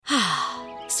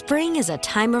Spring is a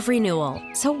time of renewal,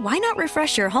 so why not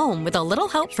refresh your home with a little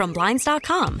help from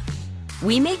Blinds.com?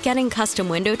 We make getting custom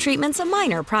window treatments a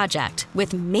minor project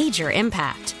with major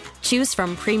impact. Choose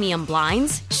from premium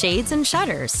blinds, shades, and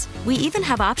shutters. We even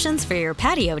have options for your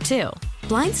patio, too.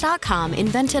 Blinds.com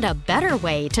invented a better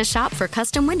way to shop for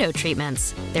custom window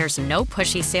treatments. There's no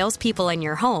pushy salespeople in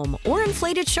your home or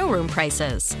inflated showroom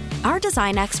prices. Our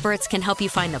design experts can help you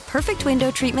find the perfect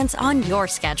window treatments on your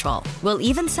schedule. We'll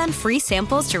even send free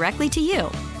samples directly to you.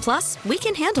 Plus, we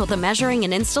can handle the measuring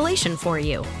and installation for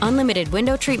you. Unlimited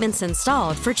window treatments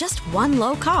installed for just one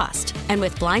low cost. And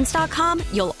with Blinds.com,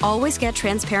 you'll always get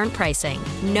transparent pricing.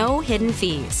 No hidden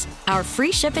fees. Our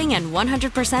free shipping and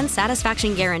 100%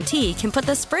 satisfaction guarantee can put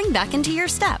the spring back into your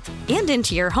step and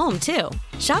into your home, too.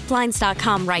 Shop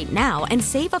Blinds.com right now and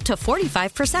save up to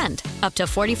 45%. Up to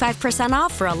 45%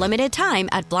 off for a limited time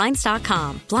at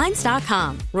Blinds.com.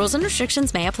 Blinds.com. Rules and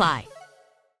restrictions may apply.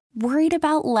 Worried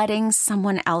about letting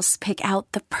someone else pick out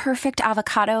the perfect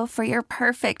avocado for your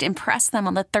perfect impress them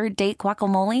on the third date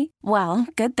guacamole? Well,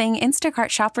 good thing Instacart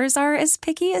shoppers are as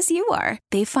picky as you are.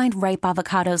 They find ripe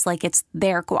avocados like it's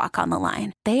their guac on the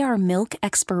line. They are milk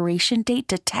expiration date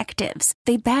detectives.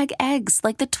 They bag eggs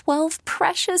like the 12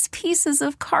 precious pieces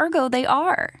of cargo they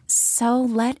are. So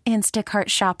let Instacart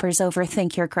shoppers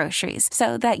overthink your groceries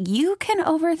so that you can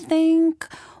overthink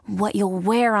what you'll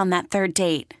wear on that third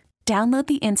date. Download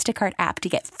the Instacart app to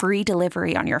get free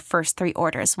delivery on your first 3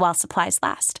 orders while supplies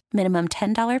last. Minimum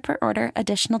 $10 per order.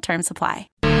 Additional terms apply.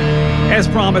 As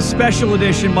promised, special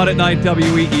edition Monday Night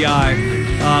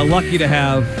WEEI. Lucky to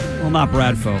have, well, not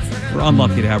Bradfo. We're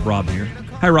unlucky to have Rob here.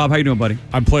 Hi, Rob. How you doing, buddy?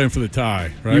 I'm playing for the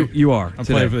tie, right? You are. I'm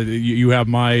playing for the, you have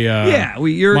my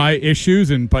my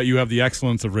issues, but you have the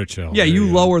excellence of Rich Hill. Yeah, you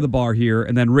lower the bar here,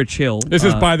 and then Rich Hill. This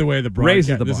is, by the way,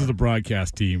 raises the bar. This is the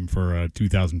broadcast team for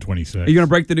 2026. Are you going to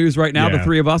break the news right now? Yeah. The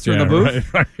three of us are in the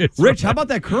booth? Right. Rich, how about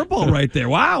that curveball right there?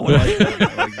 Wow.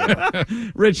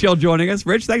 Rich Hill joining us.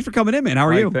 Rich, thanks for coming in, man. How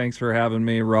are you? Thanks for having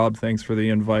me. Rob, thanks for the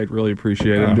invite. Really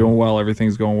appreciate it. I'm doing well.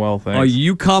 Everything's going well. Thanks.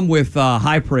 You come with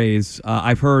high praise.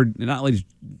 I've heard not only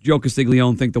Joe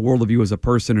Castiglione think the world of you as a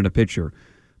person and a pitcher,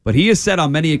 but he has said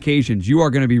on many occasions you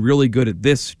are going to be really good at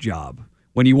this job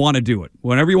when you want to do it.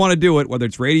 Whenever you want to do it, whether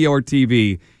it's radio or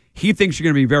TV, he thinks you're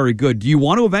going to be very good. Do you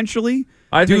want to eventually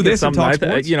do this and talk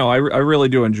sports? I really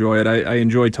do enjoy it. I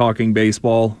enjoy talking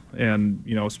baseball and,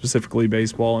 specifically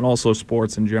baseball and also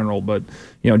sports in general. But,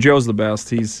 Joe's the best.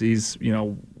 He's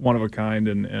one of a kind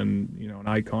and an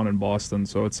icon in Boston.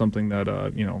 So it's something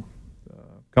that,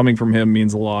 coming from him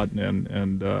means a lot,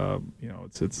 and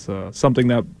it's something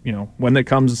that when it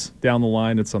comes down the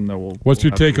line, it's something that will. What's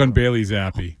your take on Bailey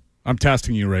Zappi? I'm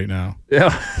testing you right now.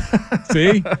 Yeah.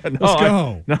 See, let's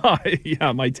go.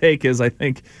 My take is I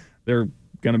think they're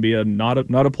going to be not a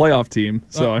playoff team.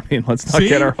 So let's not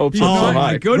get our hopes up so high.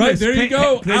 My goodness! Right, there you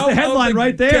go. There's the headline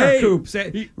right there. Coops.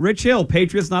 Rich Hill,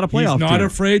 Patriots not a playoff team. He's not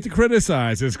afraid to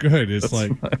criticize. It's good. It's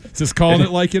just calling it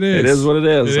like it is. It is what it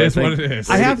is. It is what it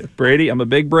is. Brady. I'm a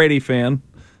big Brady fan.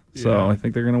 So I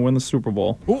think they're going to win the Super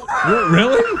Bowl.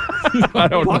 Really? I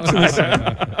don't know.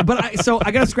 But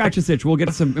I got to scratch this itch. We'll get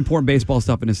to some important baseball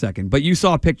stuff in a second. But you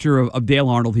saw a picture of Dale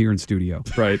Arnold here in studio.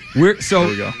 Right. Rich and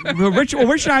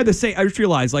I are the same. I just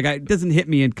realized it doesn't hit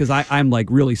me because I'm like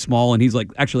really small and he's like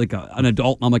actually like an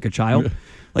adult and I'm like a child.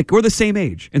 Like, we're the same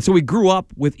age. And so we grew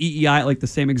up with EEI at like the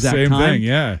same exact time. Same thing,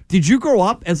 yeah. Did you grow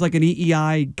up as like an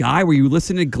EEI guy? Were you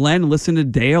listening to Glenn, listening to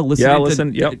Dale,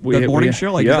 listening to the morning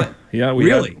show?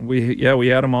 We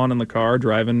had him on in the car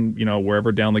driving,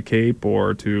 wherever down the Cape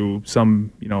or to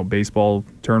some, baseball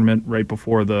tournament right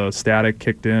before the static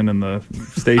kicked in and the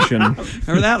station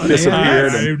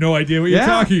disappeared. I have no idea what you're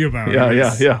talking about.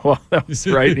 Yeah. Well, that was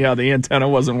right. Yeah, the antenna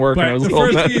wasn't working. But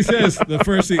the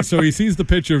first thing, so he sees the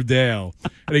picture of Dale.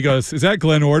 And he goes, "Is that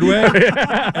Glenn Ordway?"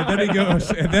 And then he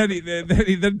goes, and then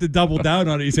to double down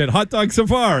on it, he said, "Hot Dog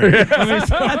Safari."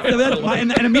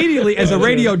 And immediately, as a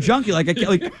radio junkie, like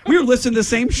we were listening to the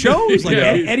same shows,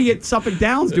 Eddie at Suffolk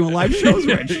Downs doing live shows.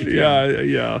 Rich.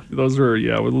 Yeah. Those were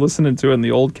we're listening to it in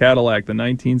the old Cadillac, the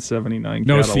 1979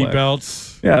 No Cadillac. seatbelts.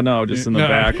 Yeah, no, just in the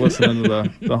back, listening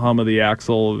to the hum of the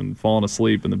axle and falling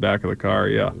asleep in the back of the car.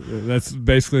 Yeah, that's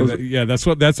basically that's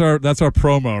our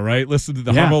promo, right? Listen to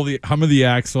the hum of the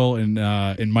axle and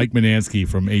Mike Manansky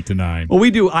from 8 to 9. Well, we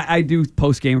do. I do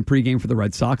post game and pregame for the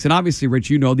Red Sox, and obviously, Rich,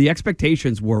 the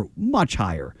expectations were much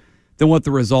higher than what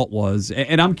the result was.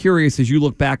 And I'm curious, as you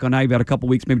look back on now, you've had a couple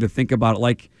weeks maybe to think about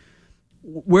it,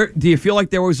 where do you feel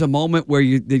like there was a moment where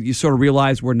you sort of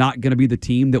realized we're not going to be the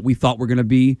team that we thought we're going to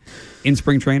be in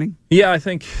spring training? Yeah, I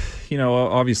think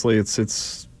obviously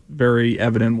it's very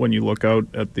evident when you look out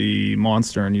at the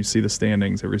monster and you see the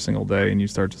standings every single day, and you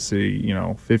start to see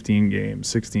 15 games,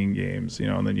 16 games,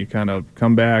 and then you kind of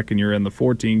come back and you're in the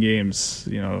 14 games,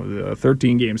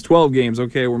 13 games, 12 games.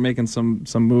 Okay, we're making some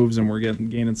moves and we're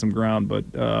gaining some ground, but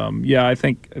I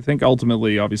think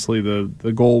ultimately, obviously,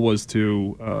 the goal was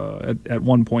to at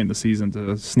one point in the season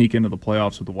to sneak into the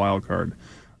playoffs with the wild card.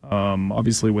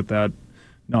 Obviously, with that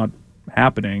not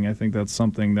happening, I think that's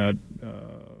something that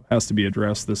has to be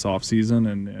addressed this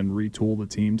offseason and retool the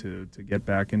team to get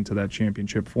back into that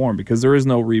championship form, because there is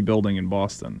no rebuilding in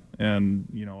Boston. And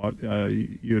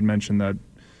you had mentioned that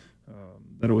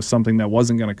it was something that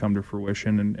wasn't going to come to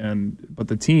fruition, but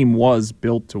the team was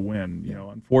built to win.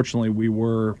 Unfortunately, we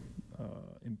were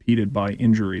impeded by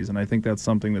injuries, and I think that's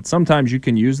something that sometimes you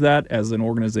can use that as an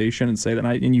organization and say that,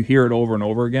 and you hear it over and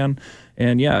over again.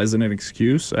 And as an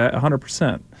excuse,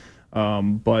 100%.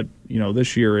 But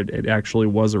this year it actually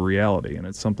was a reality, and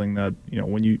it's something that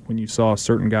when you saw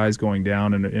certain guys going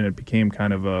down, and it became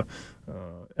kind of a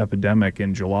epidemic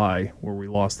in July where we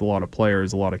lost a lot of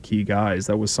players, a lot of key guys.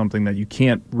 That was something that you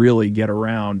can't really get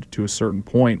around to a certain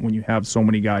point when you have so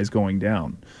many guys going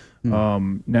down.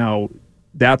 Now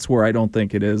that's where I don't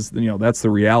think it is. That's the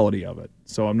reality of it.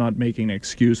 So I'm not making an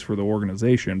excuse for the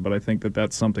organization, but I think that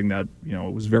that's something that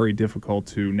it was very difficult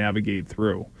to navigate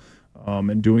through.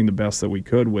 And doing the best that we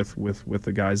could with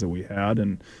the guys that we had,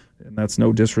 and that's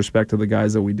no disrespect to the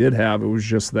guys that we did have. It was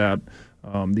just that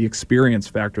the experience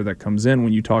factor that comes in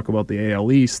when you talk about the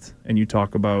AL East and you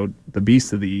talk about the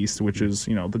Beast of the East, which is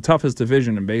the toughest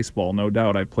division in baseball, no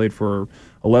doubt. I played for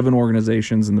 11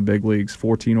 organizations in the big leagues,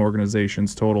 14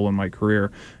 organizations total in my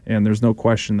career, and there's no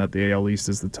question that the AL East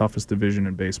is the toughest division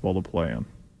in baseball to play in.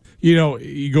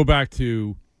 You go back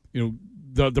to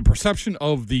the perception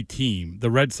of the team,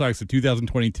 the Red Sox, the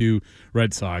 2022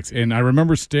 Red Sox, and I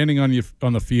remember standing on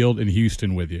the field in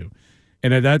Houston with you,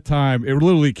 and at that time, it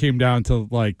literally came down to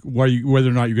whether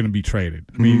or not you're going to be traded.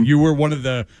 I mean, you were one of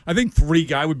the, I think, three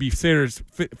guys would be fair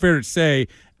to say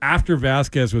after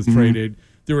Vasquez was traded,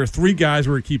 there were three guys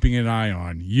we were keeping an eye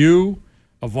on: you,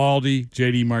 Eovaldi,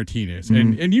 JD Martinez,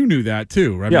 and you knew that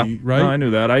too, right? Yeah, right? No, I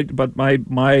knew that. But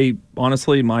my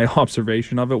honestly, my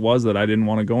observation of it was that I didn't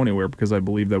want to go anywhere because I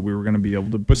believed that we were going to be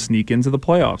able to sneak into the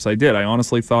playoffs. I did. I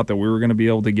honestly thought that we were going to be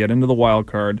able to get into the wild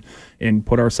card and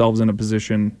put ourselves in a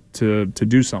position to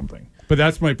do something. But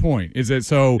that's my point. Is that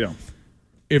so? Yeah.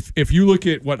 If you look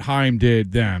at what Chaim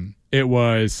did then, it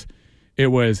was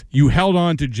you held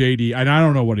on to JD, and I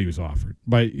don't know what he was offered,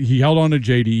 but he held on to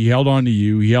JD, he held on to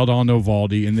you, he held on to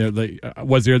Eovaldi, and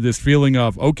was there this feeling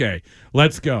of, okay,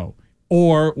 let's go?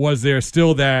 Or was there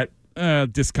still that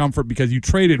discomfort because you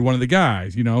traded one of the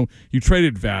guys, you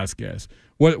traded Vasquez?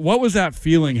 What was that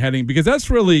feeling heading? Because that's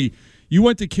really, you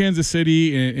went to Kansas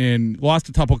City and lost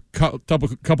a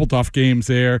couple tough games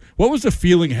there. What was the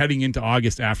feeling heading into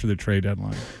August after the trade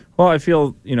deadline? Well, I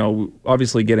feel,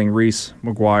 obviously getting Reese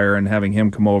McGuire and having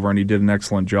him come over, and he did an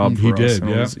excellent job for us. He did,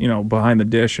 yeah. It was, behind the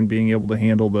dish and being able to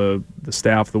handle the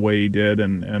staff the way he did,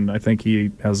 and I think he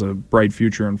has a bright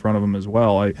future in front of him as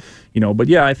well. I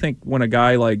think when a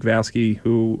guy like Vasquez,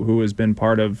 who has been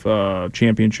part of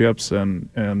championships and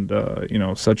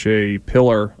such a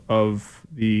pillar of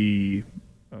the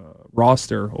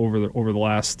roster over the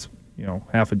last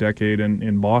half a decade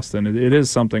in Boston, it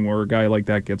is something where a guy like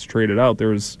that gets traded out.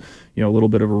 There's a little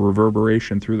bit of a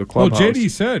reverberation through the clubhouse. Well,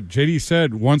 JD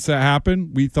said once that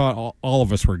happened, we thought all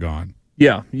of us were gone.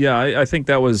 Yeah, I think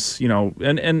that was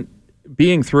and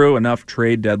being through enough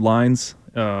trade deadlines.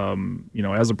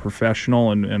 As a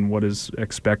professional and what is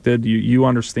expected, you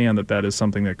understand that is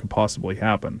something that could possibly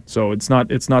happen. So it's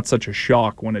not such a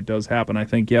shock when it does happen. I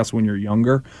think, yes, when you're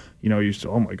younger, you say,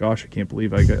 oh my gosh, I can't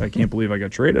believe I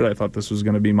got traded. I thought this was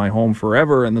going to be my home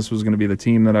forever, and this was going to be the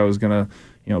team that I was going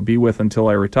to be with until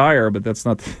I retire. But that's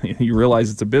not. You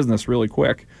realize it's a business really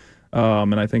quick,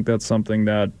 and I think that's something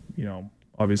that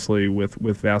obviously with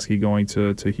Vasquez going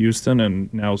to Houston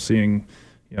and now seeing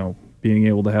being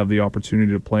able to have the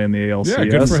opportunity to play in the ALCS. Yeah,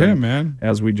 good for him, man.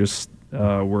 As we just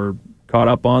were caught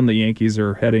up on, the Yankees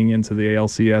are heading into the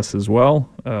ALCS as well.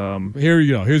 Here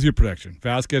you go. Here's your prediction.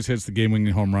 Vasquez hits the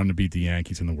game-winning home run to beat the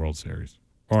Yankees in the World Series.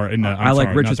 I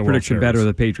like Rich's prediction better.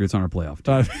 The Patriots on our playoff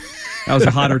team. That was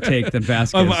a hotter take than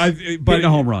Vasquez. But a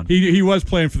home run. He was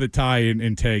playing for the tie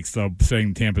in takes, so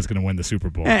saying Tampa's going to win the Super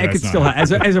Bowl. It could still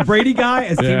as a Brady guy,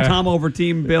 as Team Tom over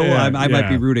Team Bill, I might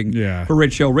be rooting for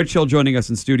Rich Hill. Rich Hill joining us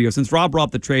in studio. Since Rob brought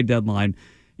up the trade deadline,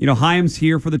 Chaim's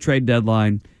here for the trade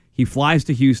deadline. He flies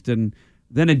to Houston,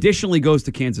 then additionally goes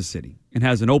to Kansas City and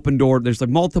has an open door. There's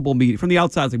multiple meetings from the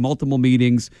outside, multiple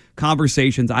meetings,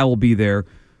 conversations. I will be there.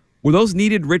 Were those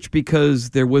needed, Rich,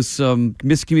 because there was some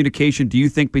miscommunication, do you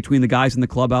think, between the guys in the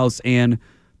clubhouse and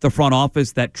the front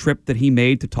office, that trip that he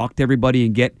made to talk to everybody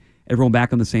and get everyone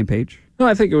back on the same page? No,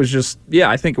 I think it was just,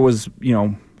 I think it was,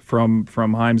 from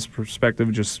Chaim's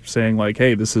perspective, just saying like,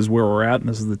 hey, this is where we're at and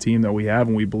this is the team that we have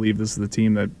and we believe this is the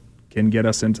team that can get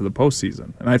us into the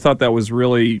postseason. And I thought that was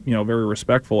really, very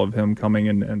respectful of him coming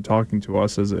in and talking to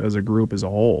us as a group as a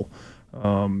whole.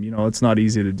 It's not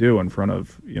easy to do in front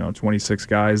of, 26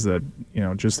 guys that,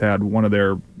 just had one of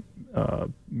their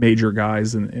major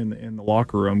guys in the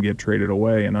locker room get traded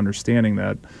away, and understanding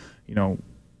that,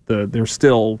 there's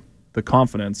still the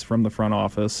confidence from the front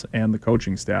office and the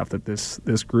coaching staff that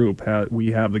this group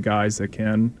we have the guys that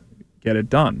can get it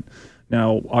done.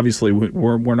 Now, obviously,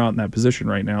 we're not in that position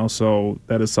right now, so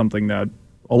that is something that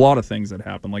a lot of things that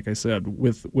happen, like I said,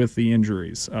 with the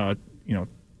injuries,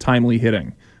 timely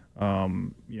hitting,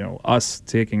 us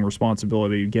taking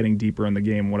responsibility, getting deeper in the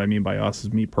game. What I mean by us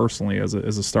is me personally as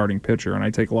a starting pitcher, and I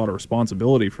take a lot of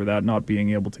responsibility for that, not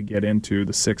being able to get into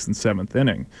the 6th and 7th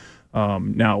inning.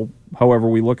 Now, however,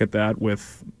 we look at that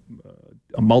with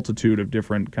a multitude of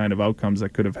different kind of outcomes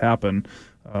that could have happened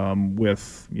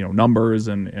with numbers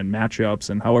and matchups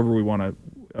and however we want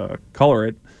to color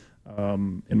it.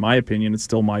 In my opinion, it's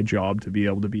still my job to be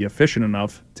able to be efficient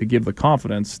enough to give the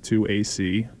confidence to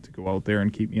AC to go out there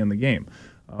and keep me in the game.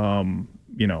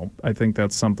 I think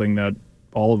that's something that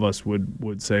all of us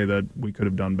would say that we could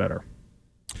have done better.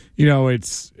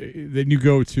 It's then you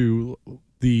go to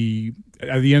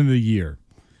at the end of the year,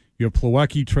 you have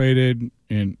Plawecki traded,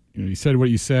 and you said what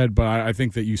you said, but I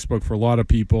think that you spoke for a lot of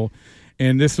people.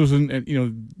 And this was,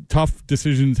 tough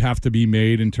decisions have to be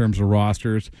made in terms of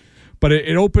rosters, but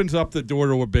it opens up the door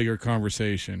to a bigger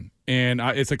conversation. And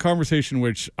it's a conversation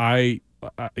which I've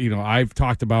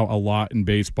talked about a lot in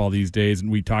baseball these days, and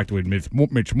we talked with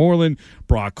Mitch Moreland,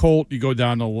 Brock Holt. You go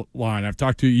down the line. I've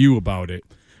talked to you about it.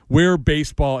 Where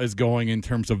baseball is going in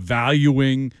terms of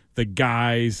valuing the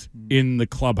guys in the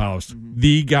clubhouse,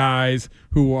 the guys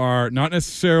who are not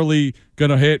necessarily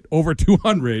going to hit over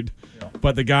 200,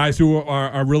 but the guys who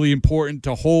are really important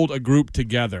to hold a group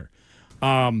together.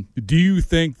 Do you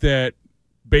think that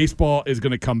baseball is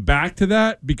going to come back to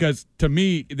that? Because to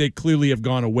me, they clearly have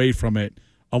gone away from it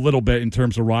a little bit in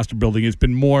terms of roster building. It's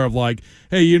been more of like,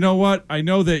 hey, you know what? I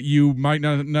know that you might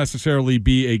not necessarily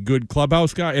be a good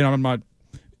clubhouse guy, and I'm not,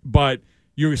 but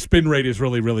your spin rate is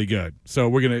really, really good. So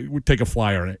we're going to take a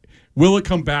flyer on it. Will it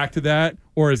come back to that,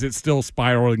 or is it still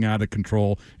spiraling out of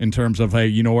control in terms of,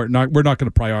 hey, we're not going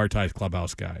to prioritize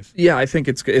clubhouse guys? Yeah, I think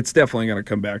it's definitely going to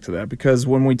come back to that, because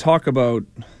when we talk about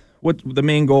what the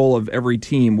main goal of every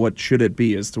team, what should it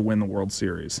be, is to win the World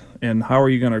Series. And how are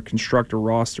you going to construct a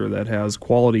roster that has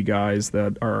quality guys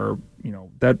that are,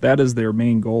 that is their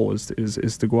main goal, is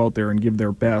to go out there and give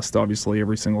their best, obviously,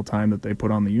 every single time that they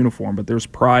put on the uniform. But there's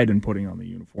pride in putting on the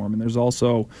uniform, and there's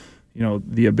also,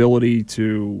 the ability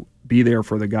to be there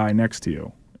for the guy next to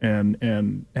you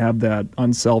and have that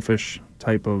unselfish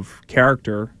type of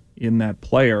character in that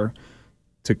player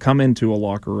to come into a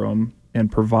locker room and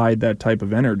provide that type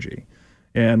of energy.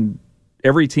 And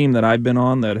every team that I've been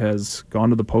on that has gone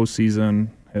to the postseason,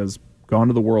 has gone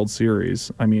to the World Series,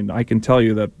 I mean, I can tell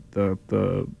you that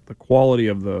the quality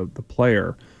of the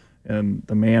player and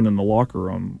the man in the locker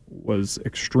room was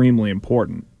extremely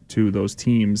important to those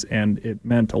teams, and it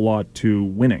meant a lot to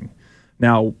winning.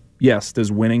 Now, yes,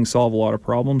 does winning solve a lot of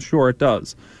problems? Sure, it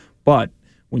does. But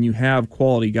when you have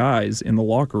quality guys in the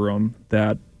locker room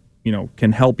that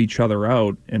can help each other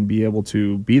out and be able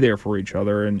to be there for each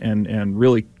other and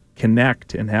really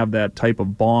connect and have that type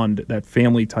of bond, that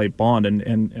family type bond,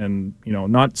 and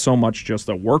not so much just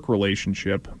a work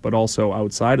relationship, but also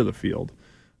outside of the field,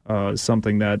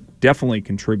 something that definitely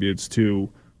contributes to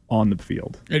on the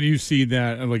field. And you see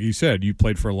that, like you said, you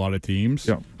played for a lot of teams.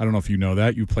 Yeah. I don't know if you know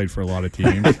that. You played for a lot of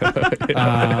teams. But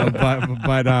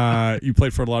you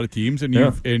played for a lot of teams, and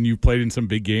you've played in some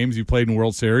big games. You played in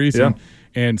World Series. Yeah.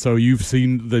 And so you've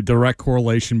seen the direct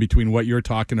correlation between what you're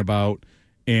talking about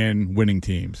and winning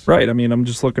teams. Right. I mean, I'm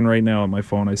just looking right now on my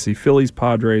phone. I see Phillies,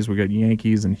 Padres, we got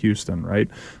Yankees, and Houston, right?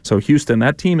 So Houston,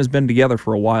 that team has been together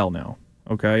for a while now,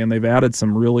 okay? And they've added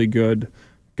some really good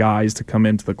guys to come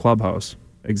into the clubhouse.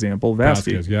 Example,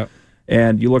 Vasquez. Yeah.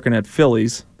 And you're looking at the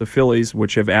Phillies,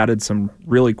 which have added some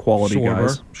really quality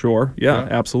guys. Sure. Yeah,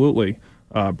 absolutely.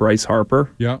 Bryce Harper.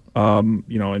 Yeah.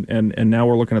 And now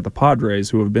we're looking at the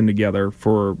Padres, who have been together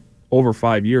for over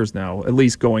 5 years now, at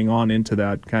least going on into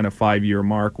that kind of 5-year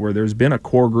mark, where there's been a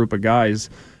core group of guys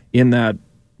in that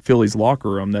Phillies locker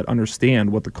room that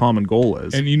understand what the common goal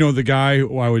is. And the guy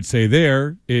who I would say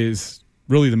there is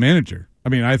really the manager. I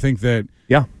mean, I think that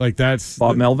like that's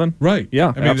Bob Melvin. Right.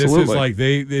 Yeah, I mean, absolutely.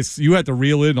 this is like you have to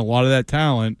reel in a lot of that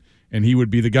talent, and he would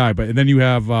be the guy. But and then you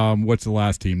have what's the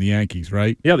last team? The Yankees,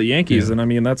 right? Yeah, the Yankees, and I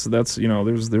mean that's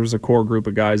there's a core group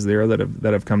of guys there that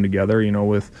have come together.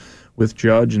 With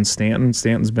Judge and Stanton.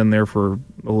 Stanton's been there for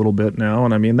a little bit now,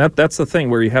 and I mean that's the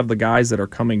thing where you have the guys that are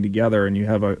coming together, and you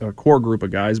have a core group of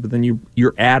guys, but then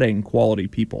you're adding quality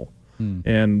people,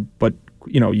 but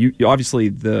you obviously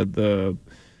the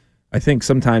I think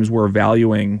sometimes we're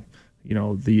valuing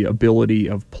the ability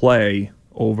of play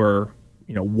over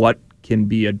what can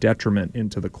be a detriment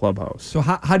into the clubhouse. So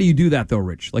how do you do that though,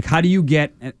 Rich? Like how do you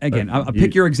get again? I'll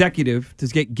pick your executive to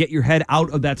get your head out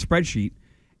of that spreadsheet.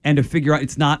 And to figure out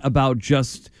it's not about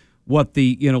just what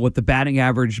the batting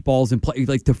average balls in play,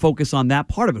 like to focus on that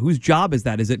part of it. Whose job is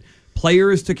that? Is it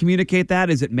players to communicate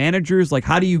that? Is it managers? Like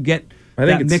how do you get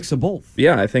that mix of both?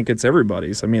 Yeah, I think it's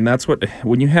everybody's. I mean, that's what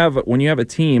when you have a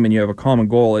team and you have a common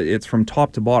goal, it's from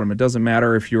top to bottom. It doesn't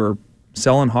matter if you're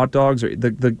selling hot dogs or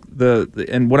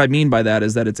and what I mean by that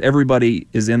is that it's everybody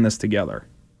is in this together.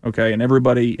 Okay, and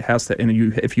everybody has to, and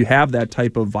if you have that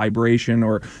type of vibration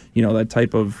or that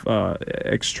type of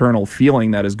external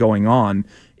feeling that is going on,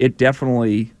 it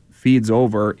definitely feeds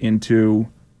over into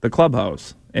the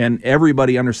clubhouse, and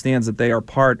everybody understands that they are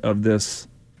part of this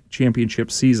championship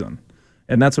season,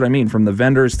 and that's what I mean. From the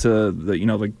vendors to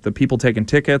the people taking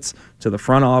tickets to the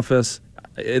front office,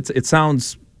 it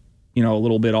sounds a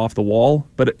little bit off the wall,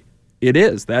 but it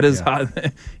is. That is how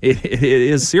it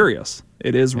is serious.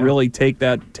 It is really take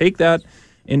that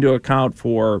into account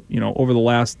for over the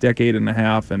last decade and a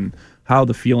half and how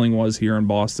the feeling was here in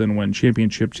Boston when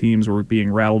championship teams were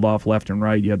being rattled off left and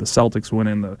right. You had the Celtics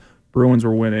winning, the Bruins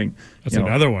were winning. That's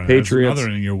another one. Patriots. That's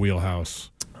another in your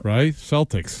wheelhouse, right?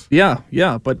 Celtics.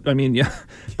 Yeah, but I mean,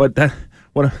 but that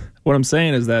what I'm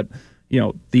saying is that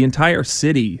the entire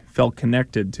city felt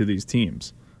connected to these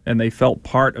teams and they felt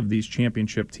part of these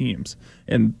championship teams,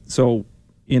 and so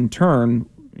in turn.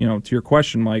 To your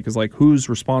question, Mike, is like whose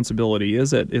responsibility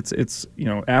is it? It's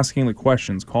asking the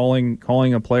questions, calling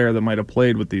a player that might have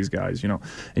played with these guys,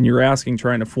 and you're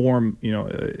trying to form,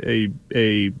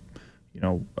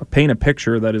 paint a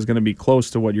picture that is going to be close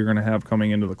to what you're going to have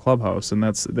coming into the clubhouse, and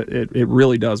it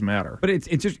really does matter. But it's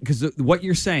just because what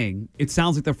you're saying, it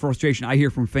sounds like the frustration I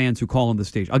hear from fans who call on the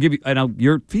stage. I'll give you,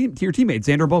 your teammate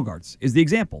Xander Bogaerts is the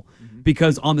example,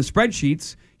 because on the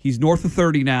spreadsheets he's north of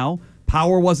 30 now.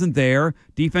 Power wasn't there.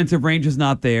 Defensive range is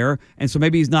not there. And so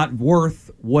maybe he's not worth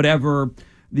whatever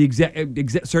the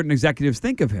certain executives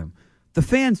think of him. The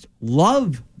fans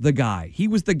love the guy. He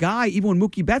was the guy, even when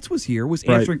Mookie Betts was here, was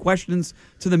answering questions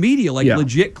to the media, like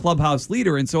legit clubhouse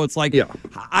leader. And so it's like,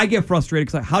 I get frustrated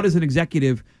because how does an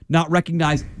executive not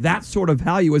recognize that sort of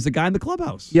value as a guy in the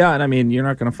clubhouse? Yeah, and I mean, you're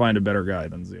not going to find a better guy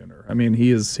than Xander. I mean,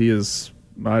 he is.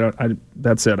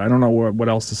 That's it. I don't know what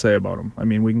else to say about him. I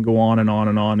mean, we can go on and on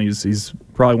and on. He's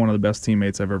probably one of the best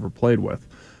teammates I've ever played with,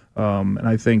 and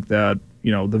I think that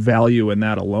the value in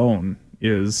that alone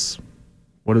is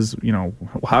what is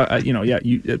how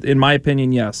in my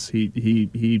opinion, yes,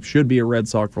 he should be a Red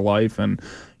Sox for life, and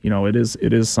it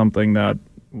is something that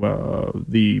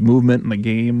the movement in the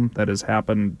game that has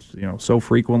happened so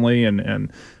frequently,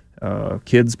 and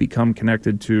kids become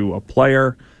connected to a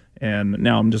player. And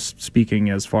now I'm just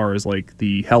speaking as far as like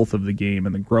the health of the game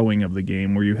and the growing of the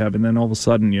game where you have, and then all of a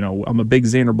sudden, I'm a big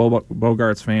Xander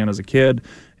Bogaerts fan as a kid,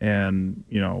 and,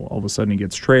 all of a sudden he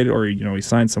gets traded or, he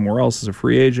signs somewhere else as a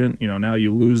free agent. Now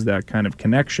you lose that kind of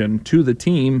connection to the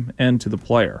team and to the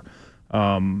player.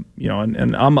 And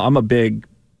I'm a big,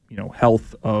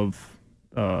 health of,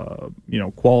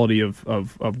 quality of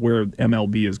where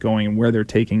MLB is going and where they're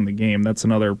taking the game. That's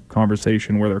another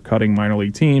conversation where they're cutting minor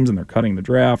league teams and they're cutting the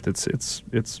draft. It's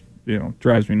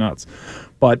drives me nuts.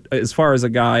 But as far as a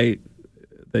guy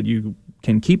that you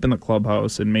can keep in the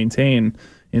clubhouse and maintain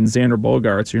in Xander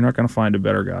Bogaerts, you're not going to find a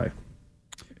better guy.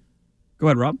 Go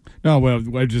ahead, Rob. No, well,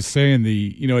 I'm just saying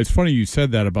it's funny you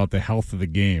said that about the health of the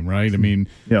game, right? I mean,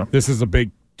 This is a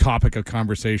big topic of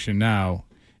conversation now.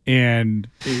 And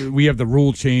we have the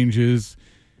rule changes,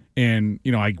 and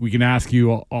we can ask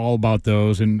you all about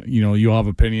those, and you'll have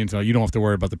opinions. You don't have to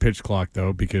worry about the pitch clock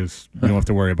though, because you don't have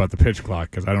to worry about the pitch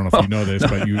clock because I don't know if you know this,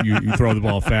 but you throw the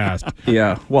ball fast.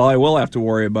 Yeah, well, I will have to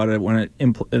worry about it when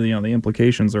the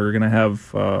implications are going to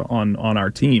have on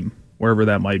our team, wherever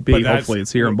that might be. Hopefully,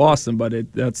 it's here in Boston, but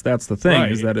that's the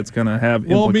thing is that it's going to have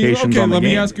implications on the game. Let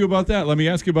me ask you about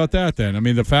that then. I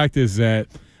mean, the fact is that.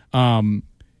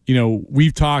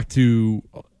 We've talked to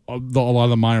a lot of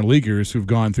the minor leaguers who've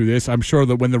gone through this. I'm sure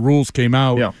that when the rules came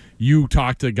out, you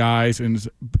talked to guys, and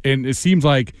it seems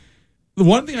like The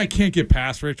one thing I can't get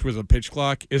past, Rich, was a pitch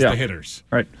clock is the hitters.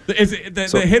 Right.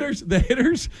 The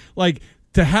hitters, like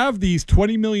to have these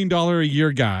 $20 million a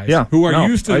year guys who are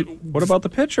used to. What about the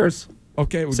pitchers?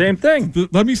 Okay. Same thing.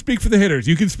 Let me speak for the hitters.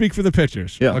 You can speak for the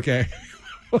pitchers. Yeah. Okay.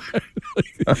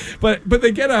 but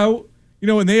they get out,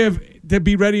 and they'd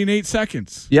be ready in 8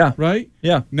 seconds. Yeah. Right?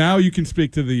 Yeah. Now you can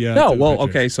speak to the No, to the well, pitchers.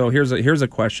 okay, so here's a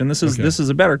question. This is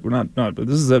a better but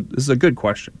this is a good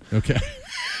question. Okay.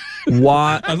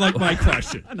 Why Unlike my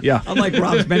question. Yeah. Unlike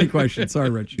Rob's many questions.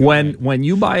 Sorry, Rich. When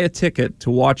you buy a ticket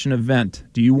to watch an event,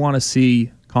 do you want to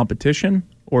see competition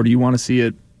or do you want to see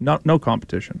it no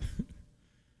competition?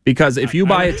 Because if you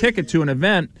buy a ticket to an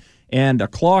event and a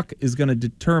clock is going to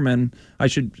determine, I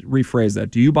should rephrase that.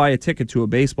 Do you buy a ticket to a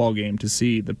baseball game to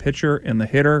see the pitcher and the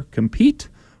hitter compete,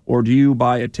 or do you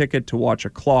buy a ticket to watch a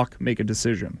clock make a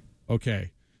decision?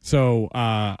 Okay. So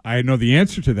I know the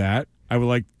answer to that. I would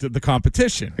like the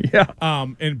competition. Yeah.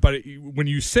 But when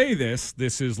you say this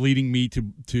is leading me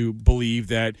to believe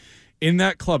that in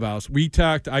that clubhouse,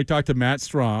 I talked to Matt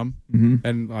Strom,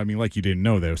 and I mean, like you didn't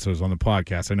know this, so it was on the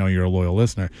podcast. I know you're a loyal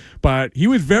listener, but he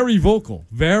was very vocal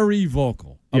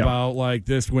about like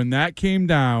this when that came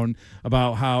down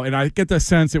about how, and I get the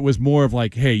sense it was more of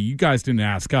like, hey, you guys didn't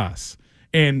ask us.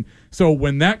 And so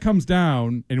when that comes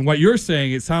down, and what you're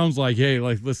saying, it sounds like, hey,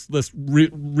 like let's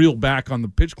reel back on the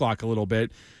pitch clock a little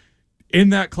bit. In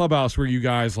that clubhouse, where you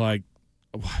guys like,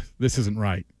 this isn't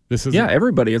right. This is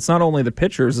everybody. It's not only the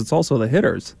pitchers; it's also the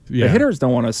hitters. Yeah. The hitters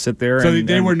don't want to sit there. So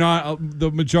they were not.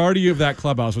 The majority of that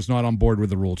clubhouse was not on board with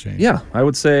the rule change. Yeah, I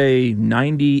would say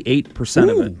 98%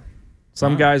 of it.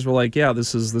 Some guys were like, "Yeah,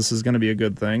 this is going to be a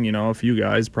good thing." A few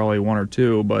guys, probably one or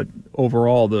two, but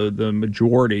overall, the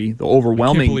majority, the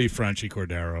overwhelming. I can't believe Franchi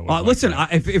Cordero. Listen,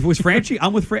 if it was Franchi,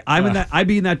 I'm with I'm in that. I'd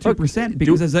be in that 2%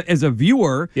 because as a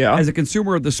viewer, as a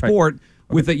consumer of the sport,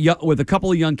 with a couple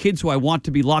of young kids who I want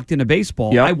to be locked into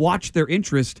baseball, I watch their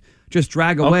interest just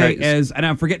drag away. And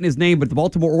I'm forgetting his name, but the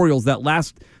Baltimore Orioles, that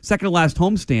second to last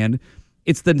homestand,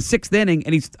 it's the 6th inning,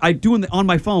 and I doing on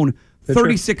my phone.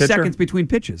 36 seconds between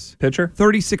pitches. Pitcher?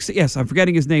 36. Yes, I'm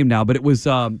forgetting his name now, but it was.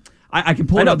 I can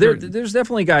pull it up. There's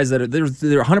definitely guys that there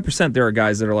 100%. There are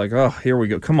guys that are like, oh, here we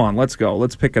go. Come on, let's go.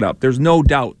 Let's pick it up. There's no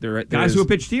doubt. Guys who have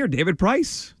pitched here. David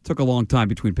Price took a long time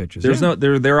between pitches.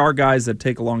 There are guys that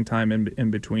take a long time in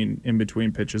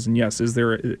between pitches. And yes,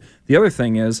 the other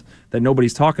thing is that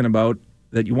nobody's talking about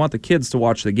that you want the kids to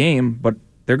watch the game, but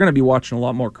they're going to be watching a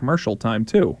lot more commercial time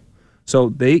too. So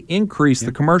they increase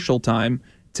the commercial time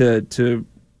to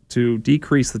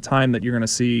decrease the time that you're going to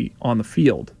see on the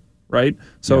field, right?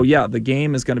 So the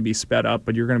game is going to be sped up,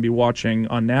 but you're going to be watching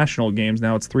on national games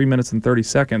now. It's 3 minutes and 30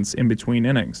 seconds in between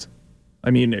innings.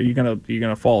 I mean, are you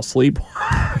gonna fall asleep?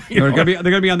 They're gonna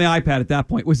be on the iPad at that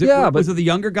point. Was it the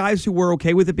younger guys who were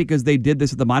okay with it because they did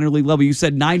this at the minor league level? You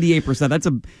said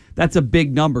 98%. That's a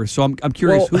big number. So I'm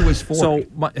curious who was for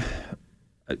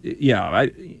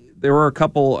it. There were a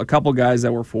couple guys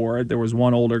that were for it. There was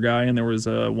one older guy and there was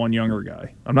one younger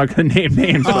guy. I'm not going to name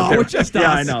names. But just us.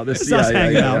 Yeah, I know. This us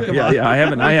hanging out. Come on. I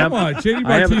haven't. Come on, JD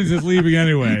Martinez is leaving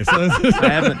anyway. So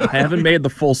I haven't made the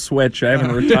full switch. I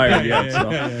haven't retired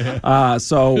yet.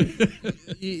 So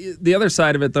the other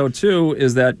side of it though too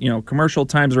is that commercial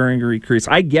times are increased.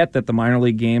 I get that the minor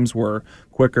league games were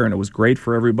quicker and it was great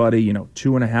for everybody.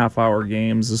 2.5 hour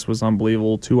games. This was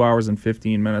unbelievable. 2 hours and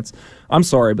 15 minutes. I'm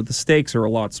sorry, but the stakes are a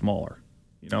lot smaller.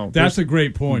 That's a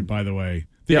great point, by the way.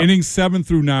 The innings 7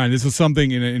 through 9. This is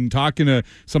something in talking to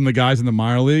some of the guys in the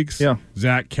minor leagues.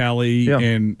 Zach Kelly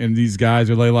and these guys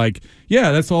are like,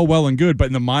 that's all well and good, but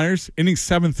in the minors, innings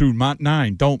 7 through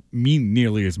 9 don't mean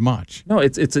nearly as much. No,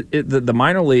 the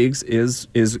minor leagues is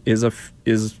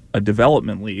a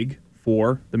development league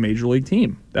for the major league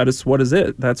team. That's what it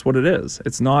is.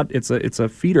 It's not. It's a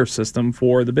feeder system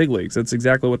for the big leagues. That's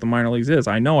exactly what the minor leagues is.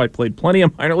 I know. I played plenty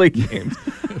of minor league games.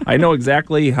 I know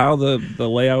exactly how the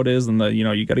layout is, and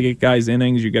you got to get guys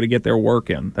innings. You got to get their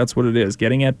work in. That's what it is.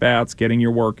 Getting at bats, getting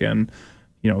your work in.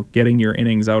 Getting your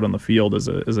innings out on the field as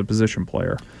a position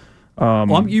player.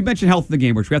 You mentioned health of the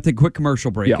game, which we have to take a quick commercial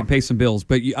break and pay some bills.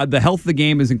 But the health of the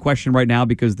game is in question right now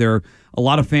because there are a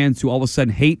lot of fans who all of a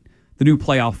sudden hate the new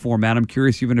playoff format. I'm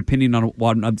curious if you have an opinion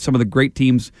on some of the great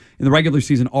teams in the regular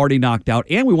season already knocked out.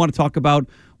 And we want to talk about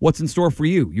what's in store for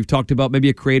you. You've talked about maybe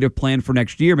a creative plan for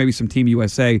next year, maybe some Team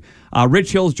USA.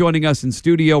 Rich Hill's joining us in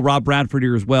studio. Rob Bradford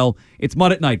here as well. It's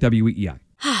Mud at Night, WEEI.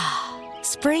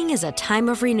 Spring is a time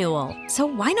of renewal, so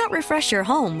why not refresh your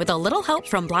home with a little help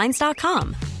from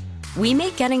Blinds.com? We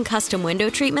make getting custom window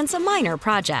treatments a minor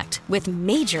project with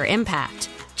major impact.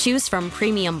 Choose from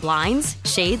premium blinds,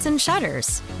 shades, and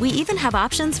shutters. We even have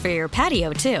options for your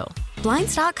patio, too.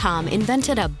 Blinds.com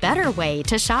invented a better way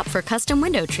to shop for custom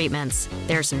window treatments.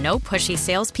 There's no pushy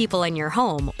salespeople in your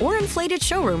home or inflated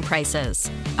showroom prices.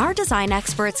 Our design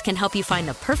experts can help you find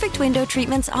the perfect window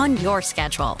treatments on your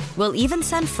schedule. We'll even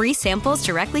send free samples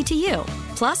directly to you.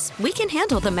 Plus, we can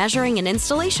handle the measuring and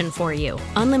installation for you.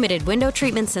 Unlimited window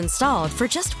treatments installed for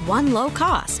just one low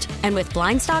cost. And with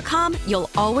Blinds.com, you'll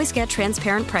always get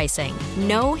transparent pricing.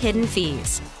 No hidden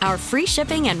fees. Our free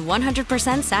shipping and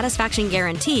 100% satisfaction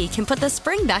guarantee can put the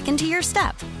spring back into your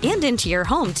step and into your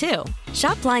home, too.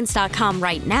 Shop Blinds.com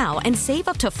right now and save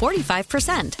up to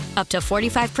 45%. Up to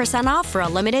 45% off for a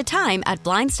limited time at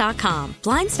Blinds.com.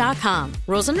 Blinds.com.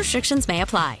 Rules and restrictions may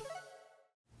apply.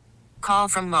 Call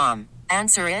from mom.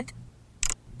 Answer it.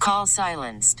 Call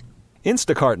silenced.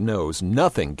 Instacart knows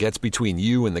nothing gets between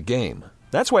you and the game.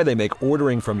 That's why they make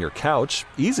ordering from your couch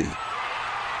easy.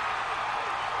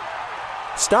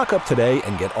 Stock up today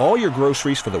and get all your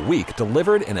groceries for the week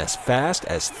delivered in as fast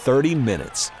as 30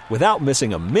 minutes without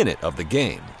missing a minute of the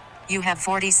game. You have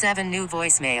 47 new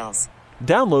voicemails.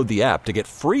 Download the app to get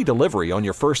free delivery on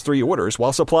your first 3 orders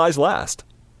while supplies last.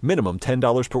 Minimum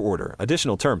 $10 per order.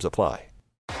 Additional terms apply.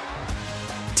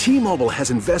 T-Mobile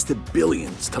has invested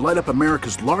billions to light up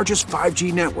America's largest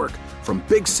 5G network, from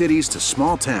big cities to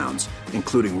small towns,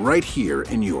 including right here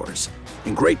in yours.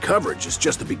 And great coverage is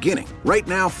just the beginning. Right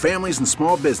now, families and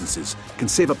small businesses can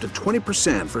save up to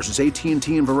 20% versus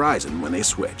AT&T and Verizon when they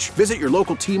switch. Visit your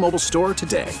local T-Mobile store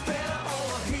today.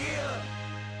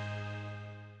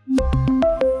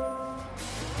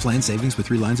 Plan savings with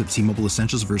 3 lines of T-Mobile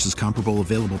Essentials versus comparable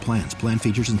available plans. Plan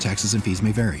features and taxes and fees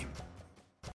may vary.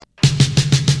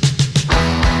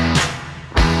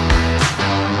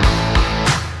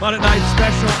 Monday night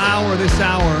special hour this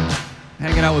hour.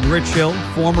 Hanging out with Rich Hill,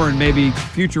 former and maybe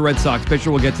future Red Sox pitcher.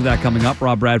 We'll get to that coming up.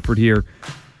 Rob Bradford here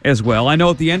as well. I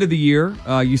know at the end of the year,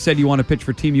 you said you want to pitch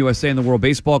for Team USA in the World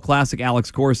Baseball Classic.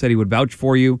 Alex Cora said he would vouch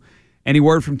for you. Any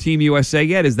word from Team USA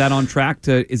yet? Is that on track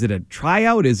to? Is it a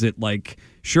tryout? Is it like,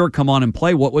 sure, come on and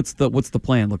play? What's the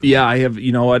plan? Yeah, I have.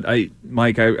 You know what,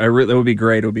 Mike, I really, that would be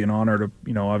great. It would be an honor to,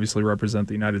 obviously represent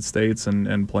the United States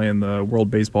and play in the World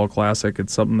Baseball Classic.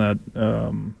 It's something that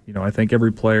I think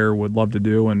every player would love to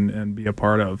do and be a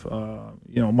part of.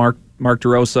 Mark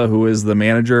DeRosa, who is the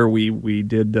manager, we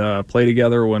did play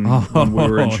together when we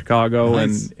were in Chicago.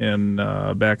 Nice. and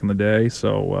back in the day.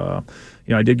 So.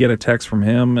 I did get a text from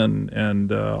him,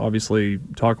 and obviously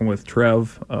talking with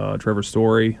Trevor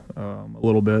Story, a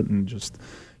little bit, and just,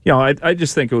 I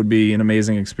just think it would be an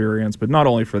amazing experience. But not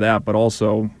only for that, but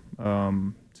also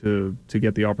to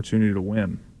get the opportunity to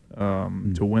win a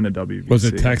WBC. Was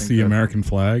it text the American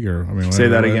flag, or say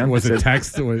that again? Was it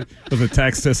text? Was it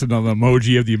text us an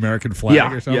emoji of the American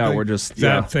flag or something? Yeah, we're just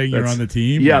saying you're on the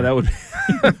team. Yeah, that would.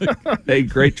 Hey,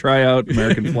 great tryout,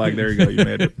 American flag. There you go. You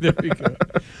made it. There you go.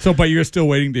 So, but you're still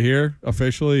waiting to hear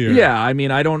officially? Or? Yeah,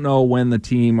 I don't know when the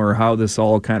team or how this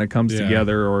all kind of comes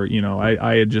together, or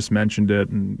I had just mentioned it,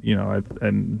 and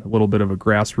and a little bit of a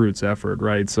grassroots effort,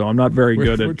 right? So I'm not very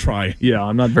good at. We're trying. Yeah,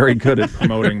 I'm not very good at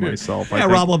promoting myself.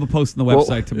 Rob will have a post on the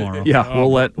website tomorrow. Yeah,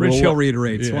 we'll let Rich Hill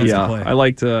reiterates. Wants to play. I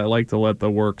like to let the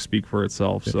work speak for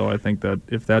itself. So I think that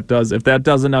if that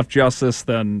does enough justice,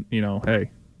 then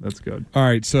hey. That's good. All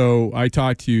right, so I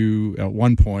talked to you at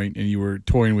one point, and you were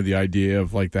toying with the idea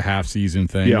of like the half-season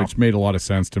thing, which made a lot of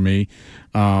sense to me.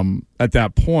 At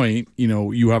that point,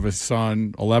 you have a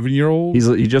son, 11-year-old.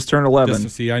 He just turned 11.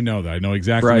 I know that. I know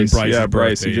exactly when Bryce's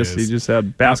birthday is. He just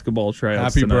had basketball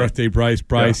tryouts Happy tonight. birthday, Bryce.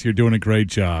 Bryce, you're doing a great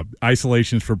job.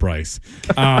 Isolations for Bryce.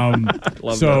 Love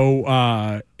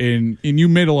that. And you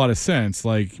made a lot of sense.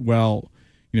 Like, well,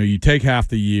 you take half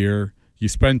the year. You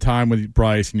spend time with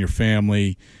Bryce and your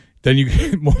family. Then you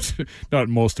get not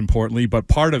most importantly, but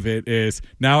part of it is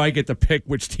now I get to pick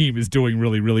which team is doing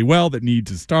really, really well that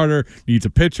needs a starter, needs a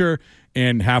pitcher,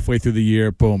 and halfway through the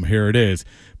year, boom, here it is.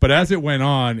 But as it went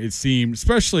on, it seemed,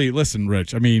 especially, listen,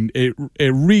 Rich,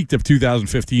 it reeked of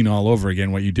 2015 all over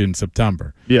again, what you did in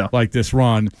September. Yeah. Like this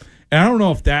run. And I don't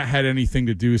know if that had anything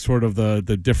to do sort of the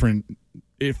different –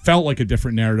 it felt like a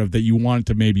different narrative that you wanted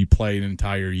to maybe play an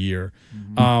entire year.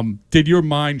 Mm-hmm. Did your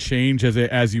mind change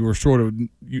as you were sort of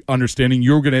understanding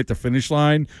you were going to hit the finish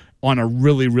line on a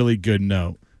really, really good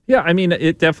note? Yeah,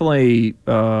 it definitely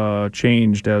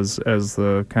changed as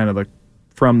the kind of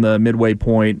from the midway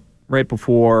point right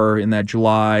before in that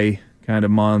July kind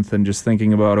of month, and just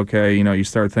thinking about, okay, you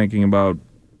start thinking about,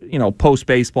 post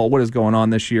baseball, what is going on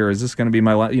this year? Is this going to be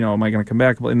my, am I going to come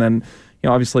back? And then,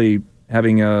 obviously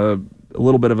having a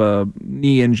little bit of a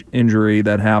knee injury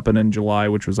that happened in July,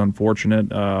 which was unfortunate.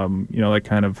 That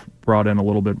kind of brought in a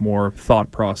little bit more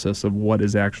thought process of what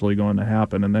is actually going to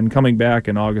happen. And then coming back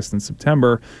in August and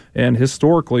September, and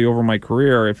historically over my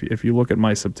career, if you look at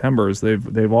my Septembers,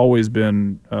 they've always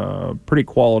been pretty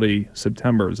quality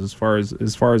Septembers as far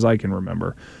as I can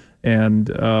remember. And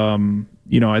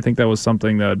I think that was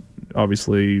something that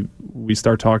obviously we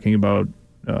start talking about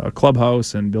a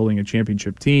clubhouse and building a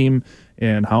championship team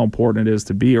and how important it is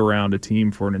to be around a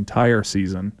team for an entire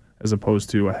season as opposed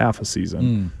to a half a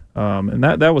season. And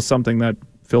that was something that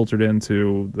filtered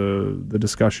into the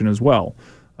discussion as well.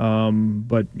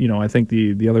 But I think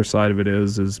the other side of it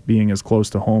is being as close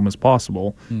to home as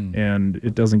possible, and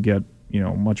it doesn't get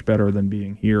much better than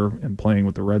being here and playing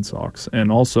with the Red Sox.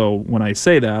 And also, when I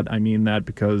say that, I mean that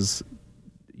because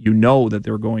that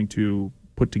they're going to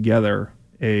put together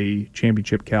a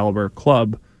championship caliber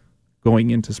club going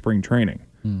into spring training.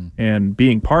 And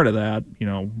being part of that,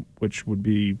 which would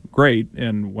be great.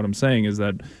 And what I'm saying is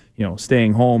that,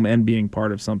 staying home and being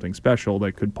part of something special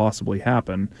that could possibly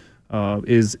happen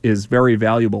is very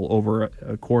valuable over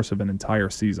a course of an entire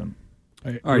season.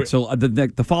 All right, so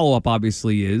the follow-up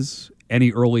obviously is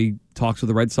any early talks with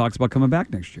the Red Sox about coming back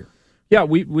next year? Yeah,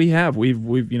 we have.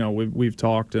 We've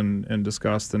talked and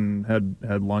discussed and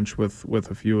had lunch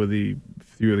with a few of the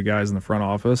guys in the front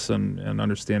office and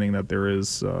understanding that there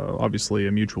is obviously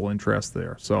a mutual interest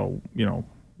there. So,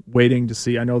 waiting to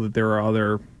see. I know that there are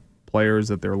other players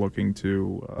that they're looking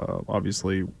to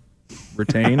obviously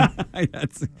retain.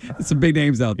 That's some big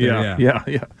names out there.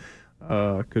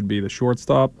 Yeah. Could be the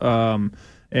shortstop.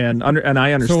 And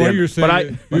I understand. So what you're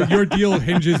saying, your deal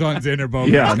hinges on Xander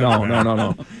Bogaerts. Yeah,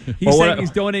 no. He's saying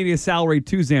he's donating his salary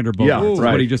to Xander Bogaerts. Yeah, That's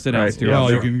what he just announced here.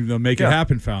 Well, you can Make It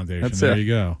Happen Foundation. That's there it. You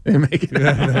go. Make it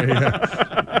happen. There you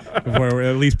go. Where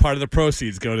at least part of the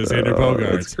proceeds go to Xander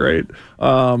Bogaerts. That's great.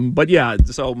 But yeah,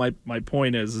 so my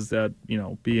point is that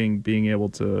being able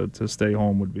to stay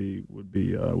home would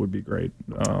be great.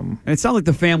 And it sounds like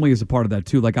the family is a part of that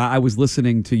too. Like I was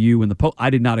listening to you in the I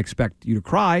did not expect you to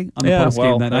cry on the post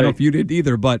game. I don't know if you did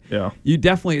either, but you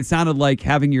definitely. It sounded like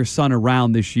having your son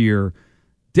around this year.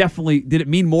 Definitely, did it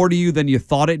mean more to you than you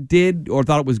thought it did, or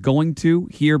thought it was going to?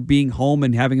 Here, being home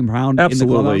and having him around.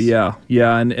 Absolutely, in the clubhouse?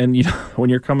 yeah, and when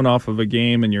you're coming off of a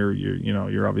game and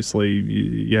you're obviously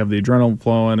you have the adrenaline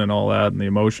flowing and all that, and the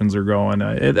emotions are going.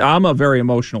 I'm a very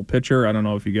emotional pitcher. I don't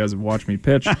know if you guys have watched me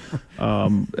pitch,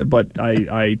 but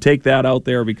I take that out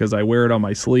there because I wear it on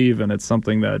my sleeve, and it's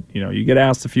something that you get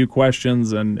asked a few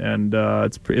questions, and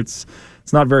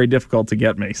it's not very difficult to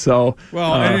get me. So,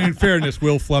 well, and in fairness,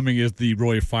 Will Fleming is the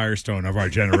Roy Firestone of our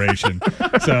generation.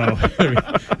 So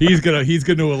he's gonna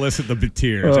elicit the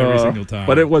tears every single time.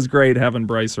 But it was great having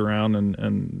Bryce around,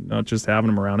 and not just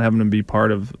having him around, having him be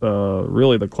part of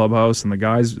really the clubhouse and the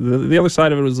guys. The other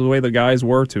side of it was the way the guys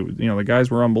were too. The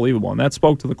guys were unbelievable, and that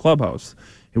spoke to the clubhouse.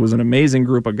 It was an amazing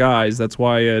group of guys. That's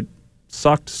why it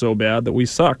sucked so bad that we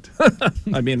sucked.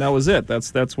 I mean, that was it.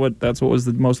 That's what was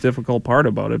the most difficult part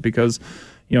about it, because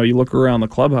you look around the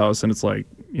clubhouse and it's like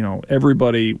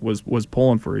everybody was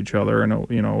pulling for each other, and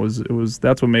it was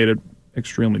that's what made it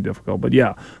extremely difficult. But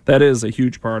yeah, that is a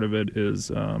huge part of it is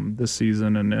this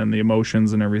season and the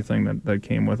emotions and everything that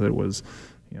came with it was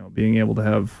being able to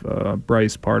have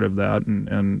Bryce part of that,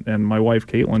 and my wife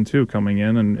Caitlin too coming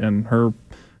in and her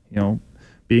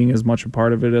being as much a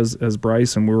part of it as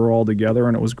Bryce, and we were all together,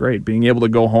 and it was great. Being able to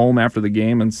go home after the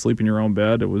game and sleep in your own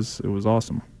bed, it was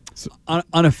awesome. So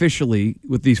unofficially,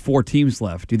 with these 4 teams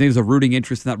left, do you think there's a rooting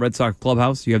interest in that Red Sox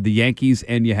clubhouse? You have the Yankees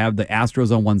and you have the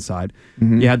Astros on one side.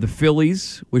 Mm-hmm. You had the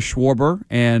Phillies with Schwarber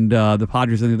and the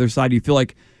Padres on the other side. Do you feel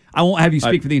like, I won't have you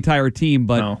speak for the entire team,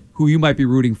 but who you might be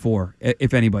rooting for,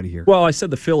 if anybody here? Well, I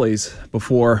said the Phillies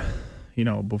before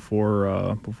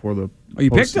the. Oh, you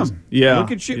picked them? Yeah.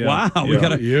 Look at you! Yeah. Wow, we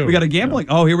got a gambling.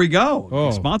 Yeah. Oh, here we go.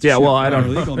 Sponsorship. Yeah, well, I don't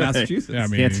illegal in Massachusetts. Yeah, I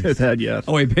mean, can't do that yet.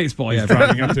 Oh, wait, baseball. Yeah,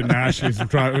 driving up to Nashville.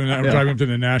 Driving up to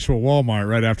the Nashville Walmart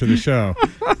right after the show.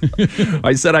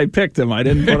 I said I picked him. I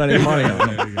didn't put any money on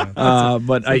him.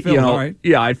 But I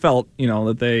felt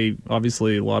that they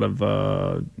obviously a lot of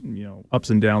ups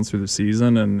and downs through the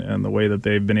season, and the way that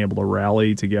they've been able to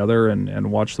rally together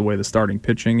and watch the way the starting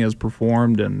pitching has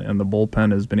performed and the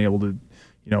bullpen has been able to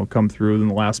come through in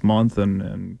the last month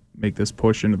and make this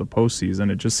push into the postseason.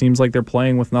 It just seems like they're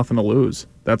playing with nothing to lose.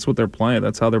 That's what they're playing.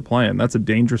 That's how they're playing. That's a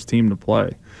dangerous team to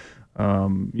play.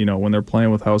 When they're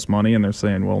playing with house money and they're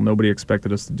saying, well, nobody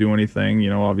expected us to do anything.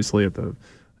 Obviously at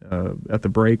the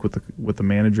break with the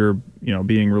manager,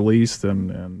 being released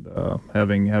and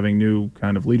having new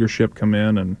kind of leadership come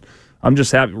in, and I'm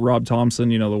just happy. Rob Thompson,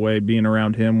 the way being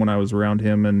around him when I was around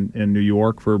him in New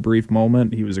York for a brief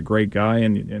moment, he was a great guy,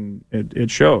 and it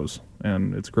shows.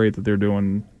 And it's great that they're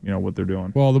doing, what they're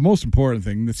doing. Well, the most important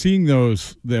thing, seeing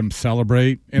them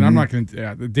celebrate, and I'm not going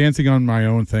to dancing on my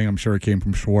own thing. I'm sure it came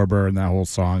from Schwarber and that whole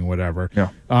song, whatever. Yeah.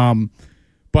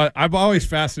 But I'm always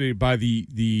fascinated by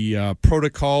the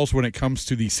protocols when it comes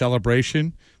to the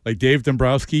celebration. Like Dave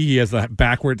Dombrowski, he has the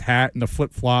backward hat and the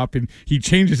flip-flop, and he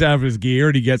changes out of his gear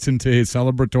and he gets into his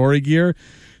celebratory gear.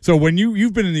 So when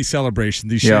you've been in these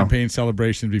celebrations, these champagne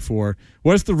celebrations before,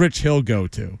 what's the Rich Hill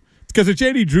go-to? Because the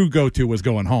J.D. Drew go-to was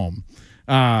going home.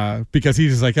 Because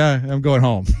he's just like, I'm going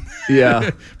home. Yeah.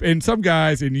 And some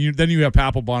guys, and then you have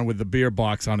Papelbon with the beer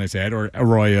box on his head, or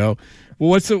Arroyo.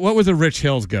 Well, what was a Rich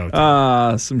Hill's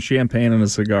go-to? Some champagne and a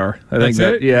cigar. I That's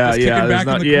think it? Yeah, Just kicking yeah, back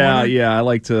in the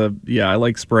corner? I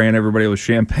like spraying everybody with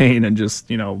champagne and just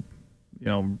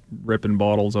ripping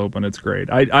bottles open. It's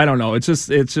great. I don't know. It's just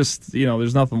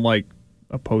there's nothing like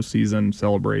a postseason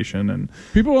celebration, and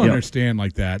people don't understand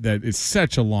like that it's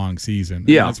such a long season.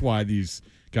 Yeah, that's why these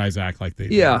guys act like they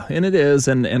do. Yeah, and it is,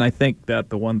 and I think that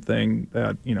the one thing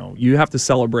that you have to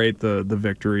celebrate the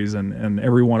victories, and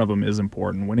every one of them is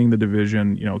important. Winning the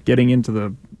division, getting into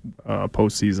the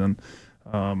postseason,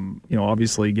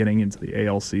 obviously getting into the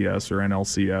ALCS or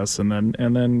NLCS,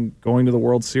 and then going to the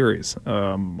World Series.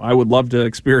 I would love to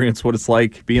experience what it's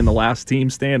like being the last team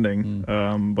standing,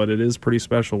 but it is pretty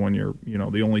special when you're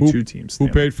the only two teams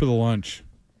standing. Who paid for the lunch?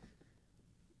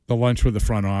 The lunch with the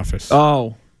front office.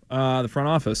 Oh. The front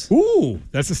office. Ooh,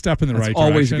 that's a step in the right direction.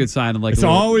 Always a good sign. It's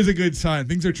always a good sign.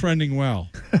 Things are trending well.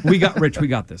 We got Rich. We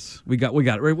got this. We got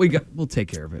it. We'll take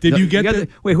care of it. Did you get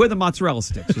wait? Who had the mozzarella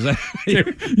sticks? Was that?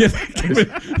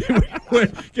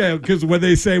 Yeah, because when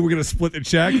they say we're going to split the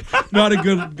check, not a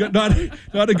good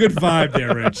vibe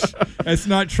there, Rich. It's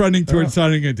not trending towards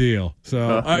signing a deal.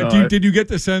 So, did you get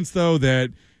the sense though that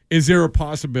is there a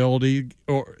possibility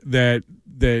or that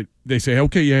they say,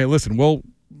 okay, yeah, listen, well,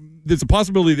 there's a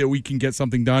possibility that we can get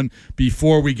something done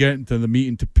before we get into the meat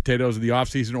and potatoes of the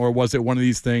offseason, or was it one of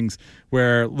these things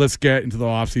where let's get into the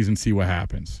offseason and see what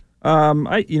happens?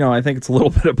 I think it's a little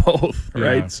bit of both,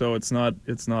 right? Yeah. So it's a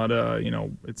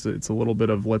little bit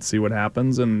of let's see what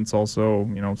happens, and it's also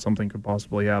something could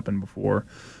possibly happen before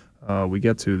we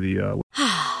get to the.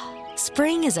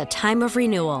 Spring is a time of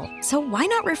renewal, so why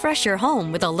not refresh your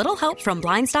home with a little help from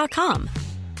Blinds.com?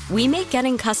 We make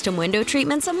getting custom window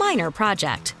treatments a minor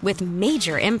project with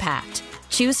major impact.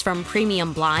 Choose from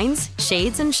premium blinds,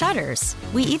 shades, and shutters.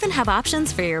 We even have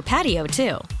options for your patio,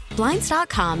 too.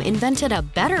 Blinds.com invented a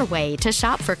better way to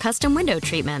shop for custom window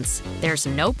treatments. There's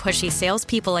no pushy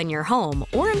salespeople in your home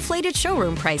or inflated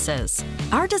showroom prices.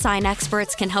 Our design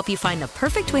experts can help you find the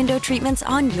perfect window treatments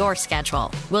on your schedule.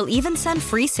 We'll even send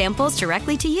free samples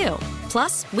directly to you.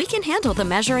 Plus, we can handle the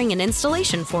measuring and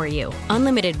installation for you.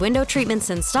 Unlimited window treatments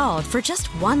installed for just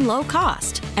one low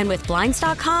cost. And with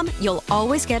Blinds.com, you'll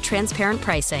always get transparent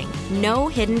pricing. No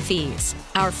hidden fees.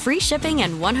 Our free shipping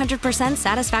and 100%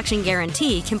 satisfaction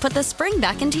guarantee can put the spring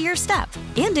back into your step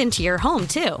and into your home,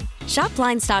 too. Shop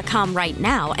Blinds.com right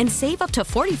now and save up to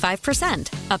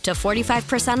 45%. Up to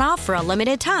 45% off for a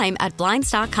limited time at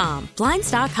Blinds.com.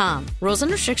 Blinds.com. Rules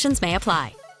and restrictions may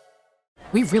apply.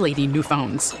 We really need new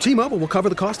phones. T-Mobile will cover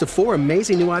the cost of 4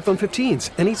 amazing new iPhone 15s,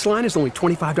 and each line is only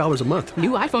 $25 a month.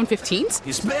 New iPhone 15s?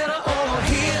 It's better over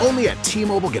here. Only at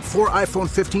T-Mobile, get 4 iPhone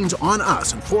 15s on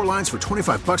us and 4 lines for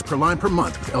 $25 per line per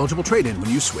month with eligible trade-in when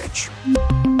you switch.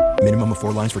 Minimum of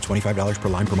 4 lines for $25 per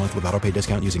line per month with autopay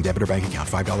discount using debit or bank account.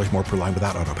 $5 more per line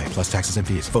without autopay, plus taxes and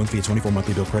fees. Phone fee at 24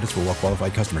 monthly bill credits for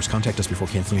well-qualified customers. Contact us before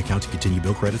canceling account to continue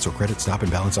bill credits or credit stop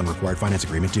and balance on required finance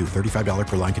agreement due. $35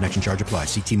 per line connection charge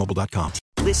applies. See T-Mobile.com.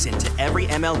 Listen to every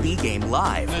MLB game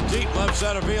live. In the deep left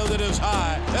center field, it is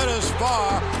high, it is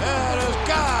far, it is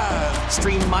gone.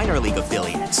 Stream minor league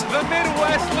affiliates. The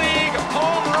Midwest League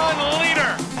home run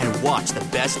leader. And watch the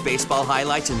best baseball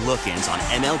highlights and look-ins on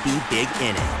MLB Big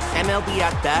Inning. MLB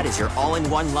At Bat is your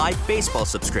all-in-one live baseball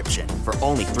subscription for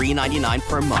only $3.99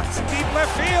 per month. Deep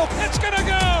left field, it's gonna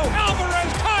go.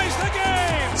 Alvarez ties the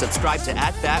game. Subscribe to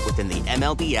At Bat within the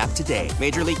MLB app today.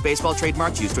 Major League Baseball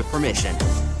trademarks used with permission.